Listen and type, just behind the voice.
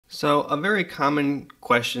So a very common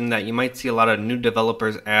question that you might see a lot of new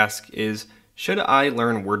developers ask is, should I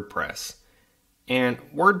learn WordPress? And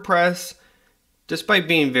WordPress, despite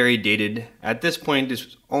being very dated, at this point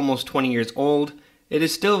is almost 20 years old, it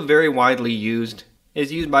is still very widely used.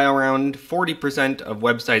 It's used by around 40% of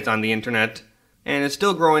websites on the internet, and it's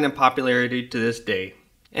still growing in popularity to this day.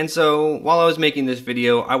 And so while I was making this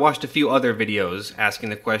video, I watched a few other videos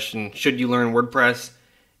asking the question, should you learn WordPress?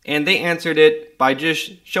 And they answered it by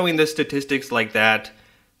just showing the statistics like that.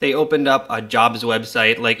 They opened up a jobs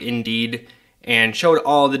website like Indeed and showed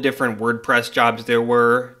all the different WordPress jobs there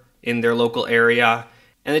were in their local area.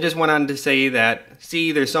 And they just went on to say that,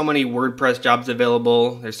 see, there's so many WordPress jobs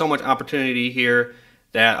available, there's so much opportunity here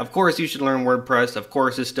that of course you should learn WordPress, of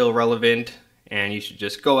course it's still relevant, and you should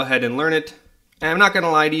just go ahead and learn it. And I'm not going to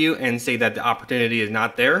lie to you and say that the opportunity is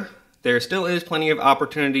not there. There still is plenty of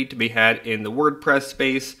opportunity to be had in the WordPress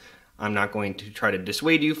space. I'm not going to try to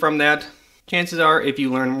dissuade you from that. Chances are, if you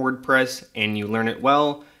learn WordPress and you learn it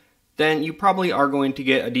well, then you probably are going to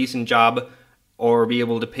get a decent job or be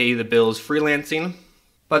able to pay the bills freelancing.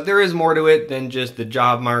 But there is more to it than just the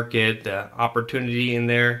job market, the opportunity in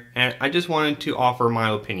there, and I just wanted to offer my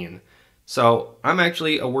opinion. So I'm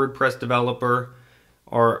actually a WordPress developer,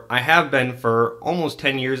 or I have been for almost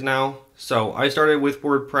 10 years now. So I started with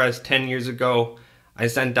WordPress 10 years ago. I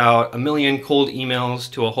sent out 1 million cold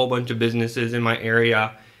emails to a whole bunch of businesses in my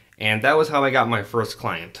area, and that was how I got my first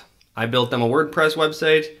client. I built them a WordPress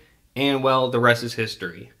website, and well, the rest is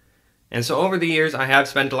history. And so over the years, I have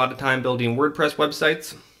spent a lot of time building WordPress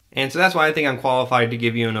websites, and so that's why I think I'm qualified to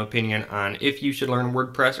give you an opinion on if you should learn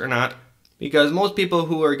WordPress or not, because most people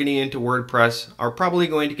who are getting into WordPress are probably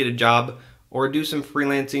going to get a job or do some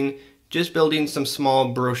freelancing just building some small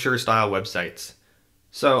brochure style websites.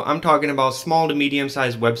 So I'm talking about small to medium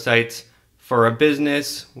sized websites for a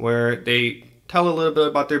business where they tell a little bit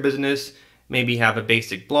about their business, maybe have a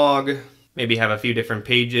basic blog, maybe have a few different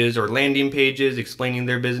pages or landing pages explaining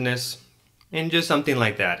their business, and just something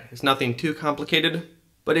like that. It's nothing too complicated.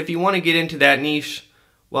 But if you want to get into that niche,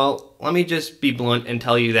 well, let me just be blunt and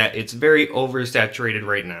tell you that it's very oversaturated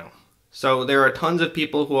right now. So there are tons of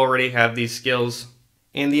people who already have these skills,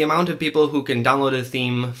 and the amount of people who can download a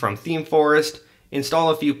theme from ThemeForest, install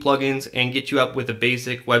a few plugins, and get you up with a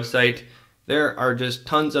basic website, there are just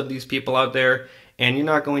tons of these people out there, and you're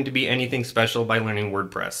not going to be anything special by learning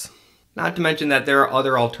WordPress. Not to mention that there are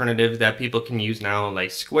other alternatives that people can use now, like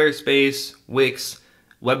Squarespace, Wix,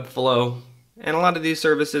 Webflow, and a lot of these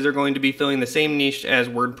services are going to be filling the same niche as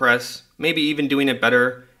WordPress, maybe even doing it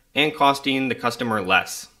better, and costing the customer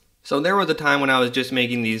less. So there was a time when I was just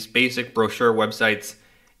making these basic brochure websites,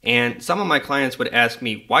 and some of my clients would ask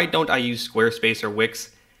me, why don't I use Squarespace or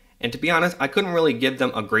Wix? And to be honest, I couldn't really give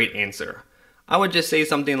them a great answer. I would just say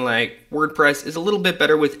something like, WordPress is a little bit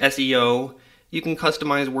better with SEO, you can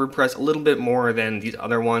customize WordPress a little bit more than these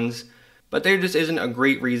other ones, but there just isn't a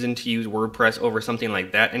great reason to use WordPress over something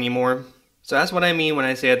like that anymore. So that's what I mean when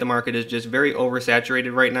I say that the market is just very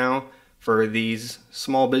oversaturated right now for these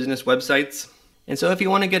small business websites. And so if you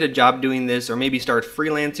want to get a job doing this, or maybe start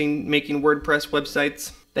freelancing making WordPress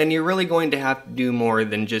websites, then you're really going to have to do more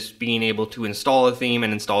than just being able to install a theme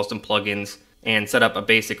and install some plugins and set up a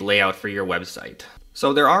basic layout for your website.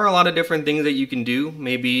 So there are a lot of different things that you can do.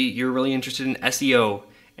 Maybe you're really interested in SEO,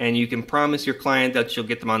 and you can promise your client that you'll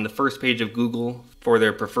get them on the first page of Google for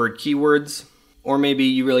their preferred keywords. Or maybe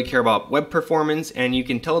you really care about web performance, and you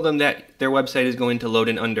can tell them that their website is going to load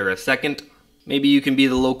in under a second. Maybe you can be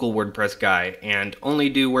the local WordPress guy and only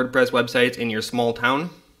do WordPress websites in your small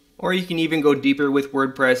town. Or you can even go deeper with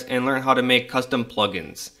WordPress and learn how to make custom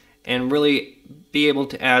plugins and really be able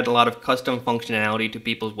to add a lot of custom functionality to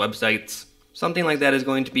people's websites. Something like that is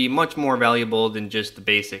going to be much more valuable than just the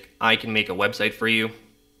basic, I can make a website for you.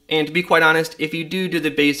 And to be quite honest, if you do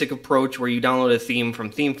the basic approach where you download a theme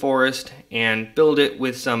from ThemeForest and build it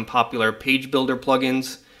with some popular page builder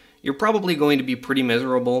plugins, you're probably going to be pretty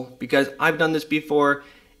miserable, because I've done this before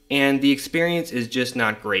and the experience is just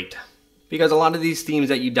not great. Because a lot of these themes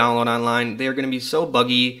that you download online, they're going to be so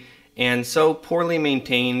buggy and so poorly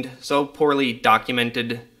maintained, so poorly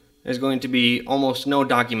documented. There's going to be almost no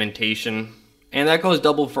documentation. And that goes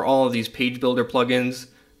double for all of these page builder plugins.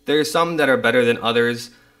 There's some that are better than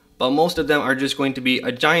others, but most of them are just going to be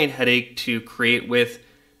a giant headache to create with.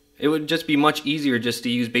 It would just be much easier just to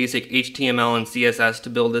use basic HTML and CSS to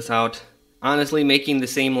build this out. Honestly, making the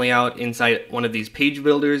same layout inside one of these page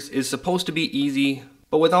builders is supposed to be easy,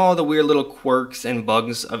 but with all the weird little quirks and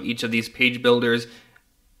bugs of each of these page builders,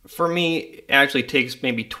 for me, it actually takes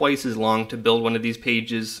maybe twice as long to build one of these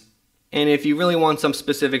pages. And if you really want some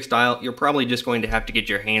specific style, you're probably just going to have to get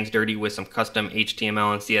your hands dirty with some custom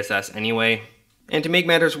HTML and CSS anyway. And to make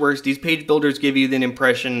matters worse, these page builders give you the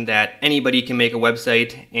impression that anybody can make a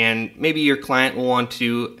website, and maybe your client will want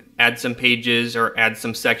to add some pages or add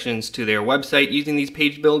some sections to their website using these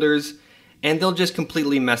page builders, and they'll just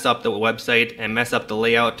completely mess up the website and mess up the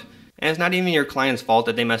layout. And it's not even your client's fault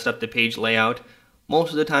that they messed up the page layout. Most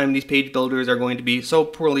of the time, these page builders are going to be so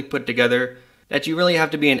poorly put together that you really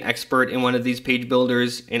have to be an expert in one of these page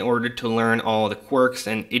builders in order to learn all the quirks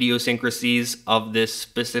and idiosyncrasies of this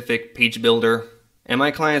specific page builder. And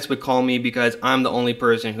my clients would call me because I'm the only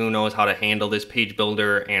person who knows how to handle this page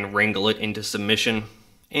builder and wrangle it into submission.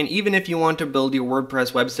 And even if you want to build your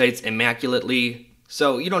WordPress websites immaculately,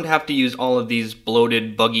 so you don't have to use all of these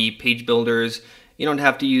bloated, buggy page builders, you don't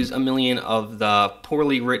have to use a million of the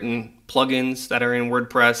poorly written plugins that are in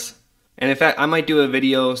WordPress. And in fact, I might do a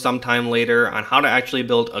video sometime later on how to actually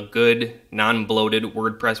build a good, non-bloated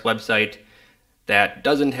WordPress website that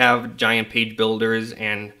doesn't have giant page builders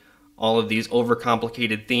and all of these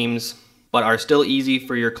overcomplicated themes, but are still easy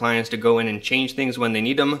for your clients to go in and change things when they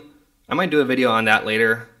need them. I might do a video on that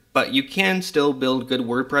later, but you can still build good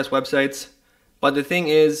WordPress websites. But the thing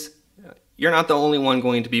is, you're not the only one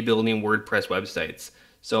going to be building WordPress websites.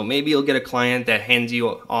 So maybe you'll get a client that hands you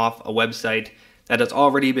off a website that has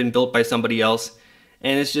already been built by somebody else,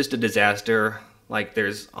 and it's just a disaster. Like,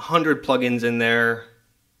 there's 100 plugins in there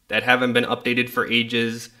that haven't been updated for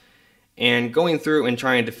ages, and going through and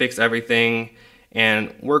trying to fix everything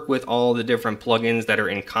and work with all the different plugins that are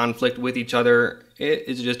in conflict with each other, it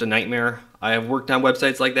is just a nightmare. I have worked on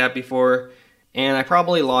websites like that before, and I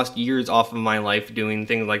probably lost years off of my life doing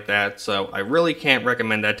things like that, so I really can't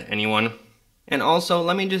recommend that to anyone. And also,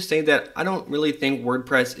 let me just say that I don't really think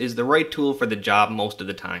WordPress is the right tool for the job most of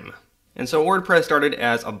the time. And so WordPress started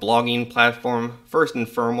as a blogging platform, first and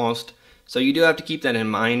foremost, so you do have to keep that in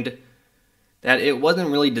mind, that it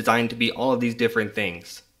wasn't really designed to be all of these different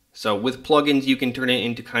things. So with plugins, you can turn it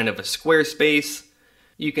into kind of a Squarespace,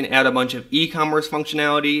 you can add a bunch of e-commerce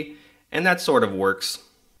functionality, and that sort of works.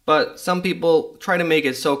 But some people try to make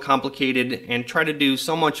it so complicated and try to do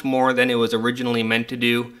so much more than it was originally meant to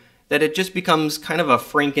do, that it just becomes kind of a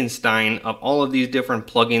Frankenstein of all of these different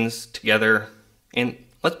plugins together. And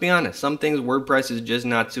let's be honest, some things WordPress is just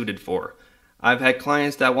not suited for. I've had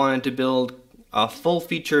clients that wanted to build a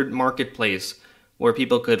full-featured marketplace where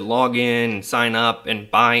people could log in and sign up and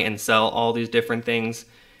buy and sell all these different things.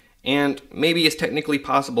 And maybe it's technically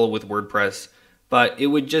possible with WordPress, but it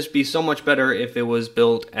would just be so much better if it was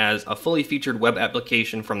built as a fully featured web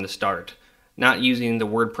application from the start, not using the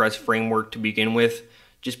WordPress framework to begin with,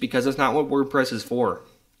 just because it's not what WordPress is for.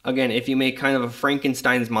 Again, if you make kind of a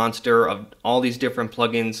Frankenstein's monster of all these different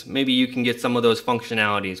plugins, maybe you can get some of those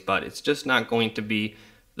functionalities, but it's just not going to be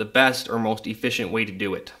the best or most efficient way to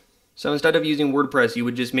do it. So instead of using WordPress, you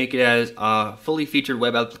would just make it as a fully featured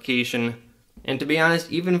web application. And to be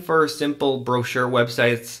honest, even for simple brochure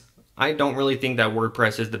websites, I don't really think that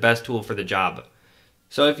WordPress is the best tool for the job.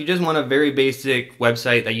 So if you just want a very basic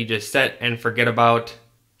website that you just set and forget about,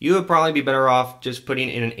 you would probably be better off just putting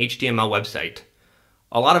in an HTML website.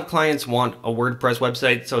 A lot of clients want a WordPress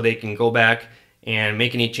website so they can go back and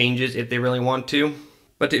make any changes if they really want to.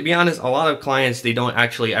 But to be honest, a lot of clients, they don't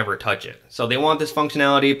actually ever touch it. So they want this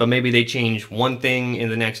functionality, but maybe they change one thing in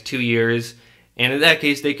the next 2 years. And in that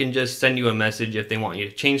case, they can just send you a message if they want you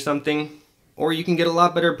to change something. Or you can get a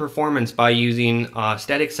lot better performance by using a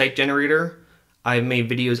static site generator. I've made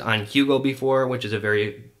videos on Hugo before, which is a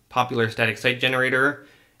very popular static site generator.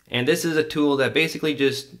 And this is a tool that basically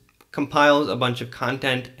just compiles a bunch of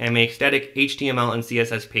content and makes static HTML and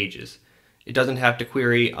CSS pages. It doesn't have to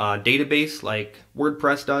query a database like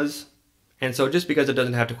WordPress does. And so just because it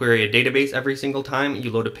doesn't have to query a database every single time you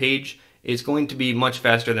load a page, it's going to be much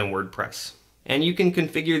faster than WordPress. And you can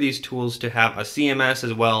configure these tools to have a CMS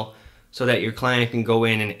as well, so that your client can go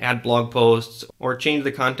in and add blog posts or change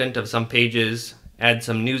the content of some pages, add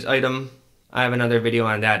some news item. I have another video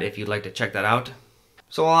on that if you'd like to check that out.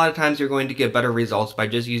 So a lot of times you're going to get better results by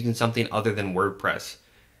just using something other than WordPress.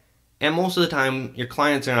 And most of the time, your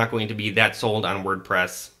clients are not going to be that sold on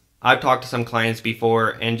WordPress. I've talked to some clients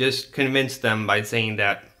before and just convinced them by saying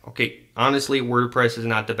that, okay, honestly, WordPress is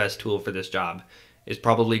not the best tool for this job. It's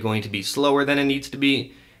probably going to be slower than it needs to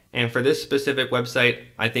be. And for this specific website,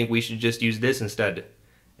 I think we should just use this instead.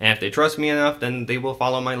 And if they trust me enough, then they will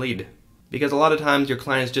follow my lead. Because a lot of times your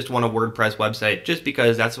clients just want a WordPress website just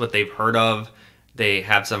because that's what they've heard of. They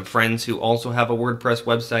have some friends who also have a WordPress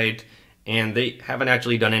website, and they haven't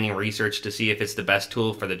actually done any research to see if it's the best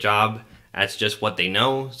tool for the job. That's just what they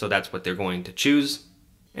know, so that's what they're going to choose.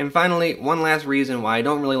 And finally, one last reason why I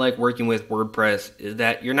don't really like working with WordPress is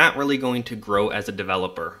that you're not really going to grow as a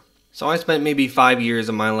developer. So I spent maybe 5 years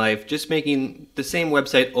of my life just making the same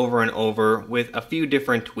website over and over with a few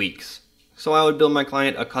different tweaks. So I would build my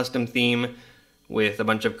client a custom theme with a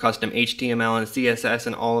bunch of custom HTML and CSS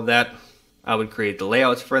and all of that. I would create the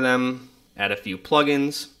layouts for them, add a few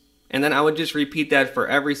plugins, and then I would just repeat that for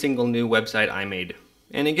every single new website I made.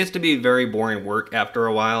 And it gets to be very boring work after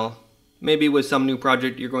a while. Maybe with some new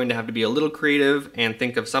project you're going to have to be a little creative and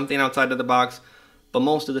think of something outside of the box, but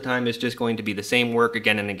most of the time it's just going to be the same work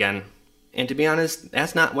again and again. And to be honest,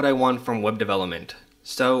 that's not what I want from web development.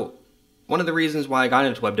 So one of the reasons why I got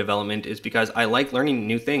into web development is because I like learning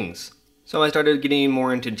new things. So I started getting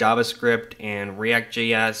more into JavaScript and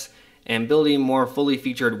React.js and building more fully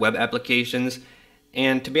featured web applications.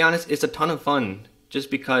 And to be honest, it's a ton of fun just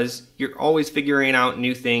because you're always figuring out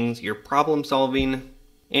new things, you're problem solving,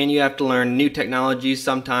 and you have to learn new technologies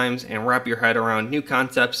sometimes and wrap your head around new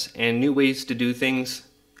concepts and new ways to do things.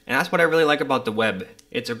 And that's what I really like about the web.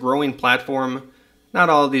 It's a growing platform. Not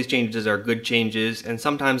all of these changes are good changes, and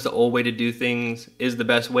sometimes the old way to do things is the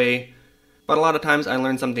best way. But a lot of times I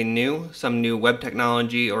learn something new, some new web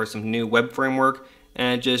technology or some new web framework,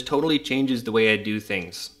 and it just totally changes the way I do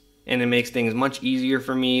things. And it makes things much easier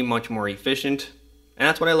for me, much more efficient. And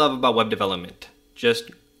that's what I love about web development.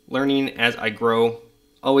 Just learning as I grow,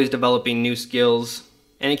 always developing new skills,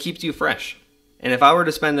 and it keeps you fresh. And if I were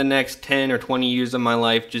to spend the next 10 or 20 years of my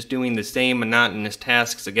life just doing the same monotonous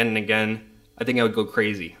tasks again and again, I think I would go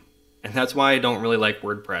crazy. And that's why I don't really like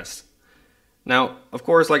WordPress. Now, of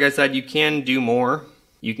course, like I said, you can do more.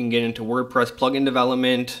 You can get into WordPress plugin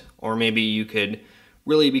development, or maybe you could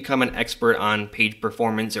really become an expert on page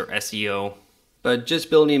performance or SEO. But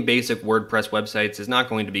just building basic WordPress websites is not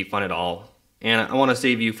going to be fun at all. And I want to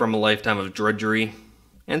save you from a lifetime of drudgery.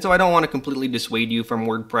 And so I don't want to completely dissuade you from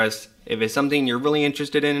WordPress. If it's something you're really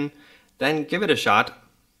interested in, then give it a shot.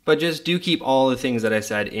 But just do keep all the things that I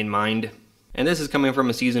said in mind. And this is coming from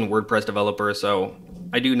a seasoned WordPress developer, so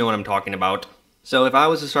I do know what I'm talking about. So if I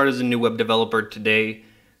was to start as a new web developer today,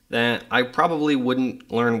 then I probably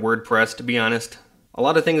wouldn't learn WordPress, to be honest. A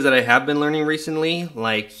lot of things that I have been learning recently,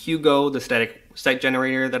 like Hugo, the static site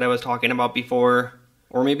generator that I was talking about before,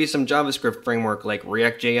 or maybe some JavaScript framework like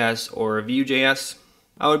React.js or Vue.js,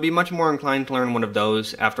 I would be much more inclined to learn one of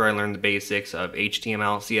those after I learn the basics of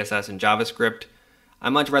HTML, CSS, and JavaScript. I'd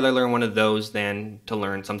much rather learn one of those than to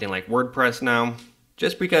learn something like WordPress now,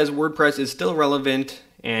 just because WordPress is still relevant,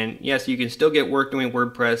 and yes, you can still get work doing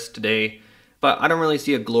WordPress today, but I don't really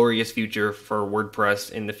see a glorious future for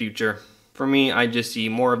WordPress in the future. For me, I just see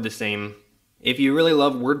more of the same. If you really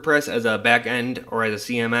love WordPress as a backend or as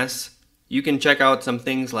a CMS, you can check out some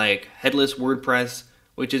things like headless WordPress,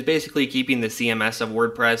 which is basically keeping the CMS of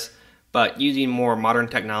WordPress, but using more modern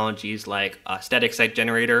technologies like a static site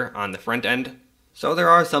generator on the front end. So there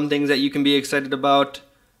are some things that you can be excited about,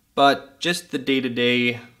 but just the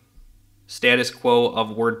day-to-day status quo of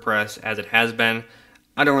WordPress as it has been,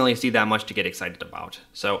 I don't really see that much to get excited about.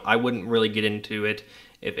 So I wouldn't really get into it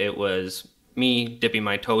if it was me dipping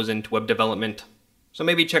my toes into web development. So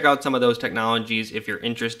maybe check out some of those technologies if you're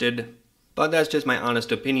interested. But that's just my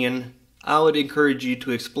honest opinion. I would encourage you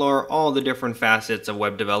to explore all the different facets of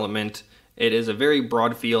web development. It is a very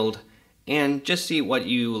broad field, and just see what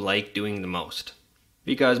you like doing the most.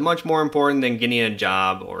 Because much more important than getting a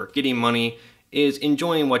job or getting money is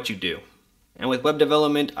enjoying what you do. And with web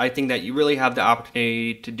development, I think that you really have the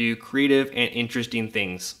opportunity to do creative and interesting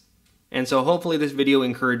things. And so hopefully this video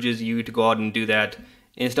encourages you to go out and do that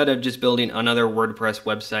instead of just building another WordPress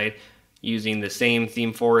website using the same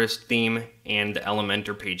theme forest theme and the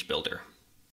Elementor page builder.